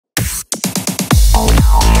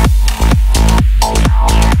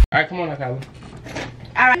Alright, come on now, Kyla.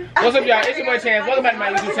 Alright. What's up, y'all? It's your boy Chance. Welcome back to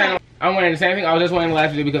my YouTube channel. I'm wearing the same thing I was just wearing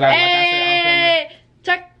last video because like I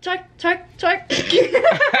said, Twerk.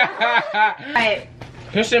 Alright.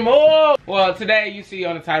 Christian move. Well, today you see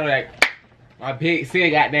on the title that my big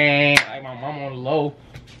sis got dang, like my mama on the low.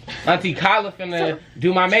 Auntie Kyla finna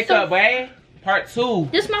do my makeup, boy. Part 2.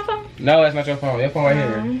 This my phone? No, that's not your phone. Your phone right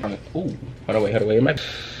here. Ooh. Hold on, wait.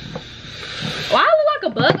 Why I look like a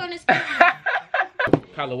bug on this?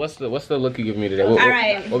 Kyla, what's the look you give me today?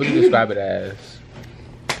 Alright. What would you describe it as?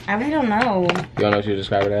 I really don't know. You don't know what you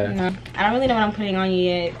describe it as? No. I don't really know what I'm putting on you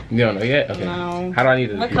yet. You don't know yet? Okay. No. How do I need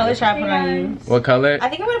to? What color should I put on you? What color? I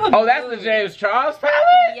think I'm gonna put blue. Oh, that's the James Charles palette?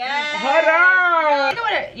 Yeah. Hold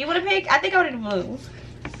on. You wanna pick? I think I wanna do blue.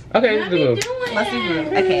 Okay, let's do blue. Let's do blue.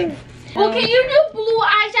 Okay. Well, can you do blue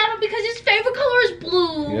eyeshadow because his favorite color is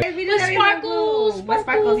blue? Yeah. With sparkles. With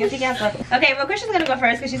sparkles. Yes, he got sparkles. Okay, well, Christian's gonna go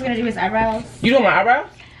first because she's gonna do his eyebrows. You doing my eyebrows?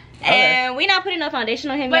 And we not putting no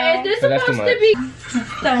foundation on him. But is this supposed to be?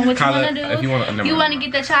 So what Kyla, you wanna do? if you wanna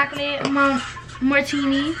get the chocolate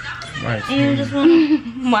martini? Martini. And just wanna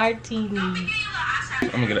Martini. I'm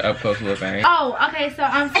gonna get an up close little thing. Oh, okay. So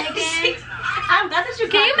I'm thinking. I'm glad that you.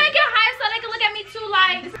 Can you make it higher so they can look at me too?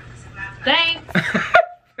 Like, thanks.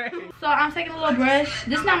 So I'm taking a little brush.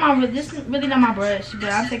 This is really not my brush,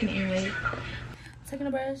 but I'm taking it anyway. Taking a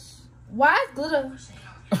brush. Why is glitter?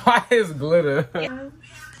 Why is glitter? You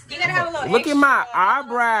gotta have a little. Look at my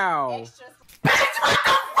eyebrow.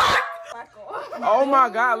 Oh my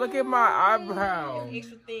God! Look at my eyebrow.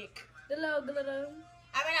 Extra thick. The little glitter.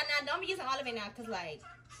 I mean, now don't be using all of it now, cause like,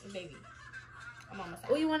 baby, I'm on my side.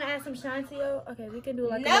 Oh, you want to add some shine to your? Okay, we can do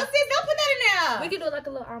like. No, sis, don't put that in there. We can do like a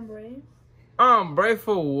little ombre. Ombre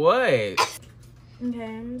for what?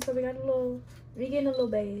 Okay, so we got a little. We getting a little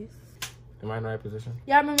base. Am I in the right position?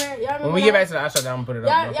 Y'all remember? When we get back to the eyeshadow, I'm gonna put it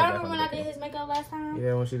up. Y'all remember when I did his makeup last time?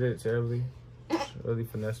 Yeah, when she did it terribly. She really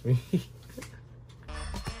finessed me.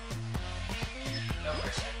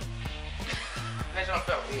 That don't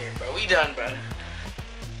felt weird, bro. We done, bro.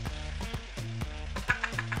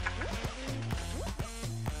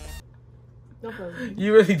 Don't play with me.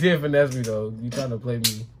 You really did finesse me though. You trying to play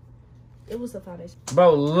me. It was a foundation.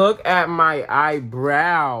 Bro, look at my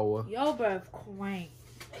eyebrow. Yo, bro, crank.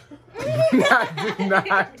 Do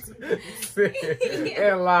not sit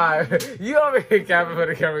and lie. You over here capping for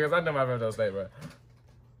the camera because I know my friends don't stay, bro.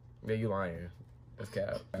 Yeah, you lying. That's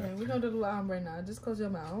cap. Yeah, we're gonna do the little ombre now. Just close your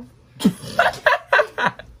mouth. I'm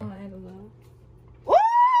gonna add a little.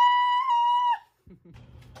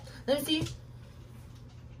 Let me see.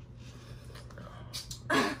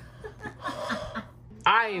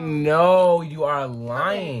 I know you are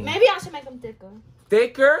lying. Maybe I should make them thicker.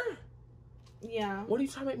 Thicker? Yeah. What are you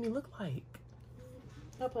trying to make me look like?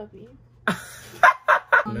 A puppy.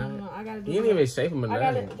 No, I gotta do you didn't even shape him I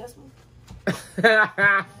got enough. it. That's one.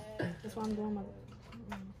 That's why I'm doing my.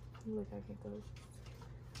 Look, I can go.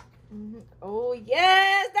 Oh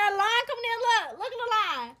yes, that line coming in. Look at the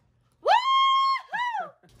line. Woo!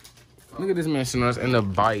 Look at this man sitting in the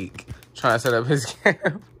bike trying to set up his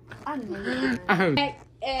camera. I know.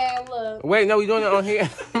 And look. Wait, no, we doing it on here.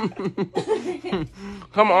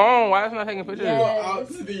 Come on, why is it not taking pictures? Yes. Out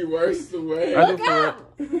to the worst way. I do Look for out.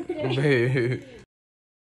 real.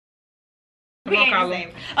 We ain't the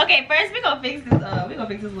same. Okay, first we gonna fix this. We gonna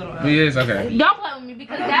fix this little. Yes, okay. Don't play with me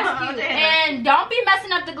because that's cute. And don't be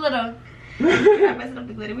messing up the glitter. We're not messing up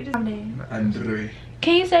the glitter. We just. Andre.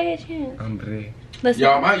 Can you say it, Chance? Andre. Listen.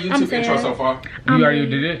 Y'all, my YouTube saying- intro so far. You already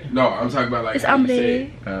did it? No, I'm talking about like It's how you say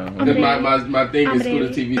it. ombre. Cause my thing is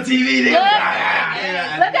SKOOTAHTV. TV.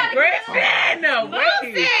 Look at Kristen, no, wait.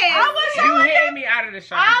 You hitting me out of the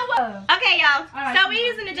shot. Okay, y'all. Alright, So we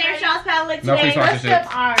using the James Charles palette No, please today. watch Let's this flip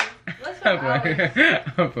shit. ours. Let's flip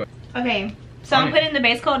ours. Okay, so I'm putting the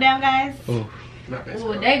base coat down, guys. Ooh. Not bad.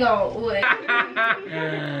 Ooh, they go. Ooh,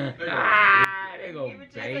 They go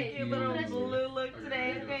bake Your little you. blue look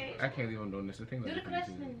today, okay? I can't believe I'm doing this. The thing do the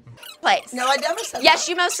question. Place. No, I never said Yes,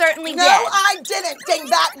 that. you most certainly No, did. I didn't,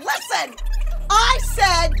 dingbat. Listen, I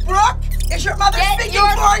said, Brooke, is your mother Get speaking your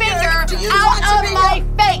for finger you? Do you want to out be of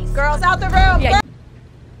my face. Girls out the room. Yeah.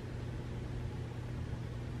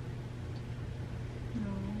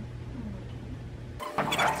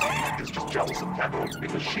 is just jealous of Kendall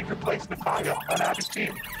because she could place Nakaya on Abby's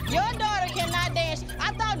team. Your daughter cannot dance.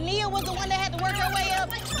 I thought Nia was the one that had to work her way up.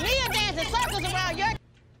 Nia dancing circles around your...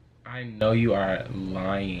 I know you are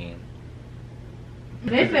lying.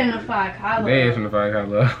 They finna fight Kyla. They is from the fire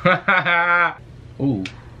color. Ooh.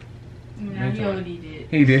 No, he already did.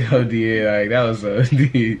 He did OD it. Like, that was so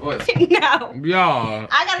deep. No. Y'all,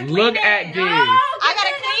 I gotta clean look it. at this. I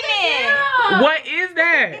gotta clean it. What is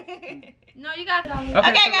that? No, you got it.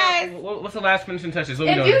 Okay, guys. What's the last finishing touches? What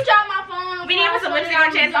we If doing? you drop my phone, We need to put some lipstick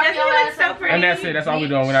on Chance. Doesn't he look so pretty? And that's it. That's all we're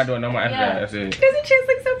doing. We're not doing no more after that. That's it. Doesn't Chance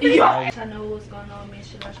look so pretty? I know what's going on in me and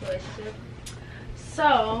Shala's relationship.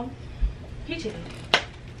 So, he cheated.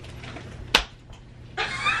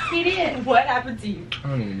 He did. What happened to you? I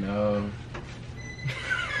don't even know.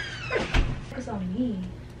 Focus on me.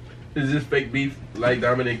 Is this fake beef like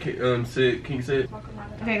Dominic said? King said. Walk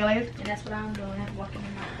around the Okay, go ahead. And that's what I'm doing. I'm walking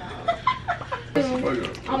in my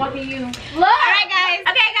Fuck I'm walking you. All right, guys.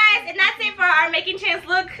 Okay, guys, and that's it for our making Chance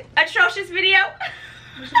look atrocious video.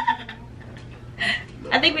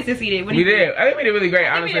 I think we succeeded. What do We you think? did. I think we did really great.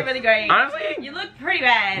 I think we did really great. Honestly, You look pretty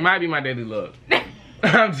bad. it might be my daily look.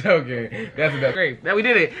 I'm joking. That's great. That we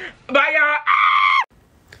did it. Bye, y'all.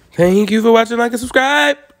 Thank you for watching. Like and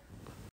subscribe.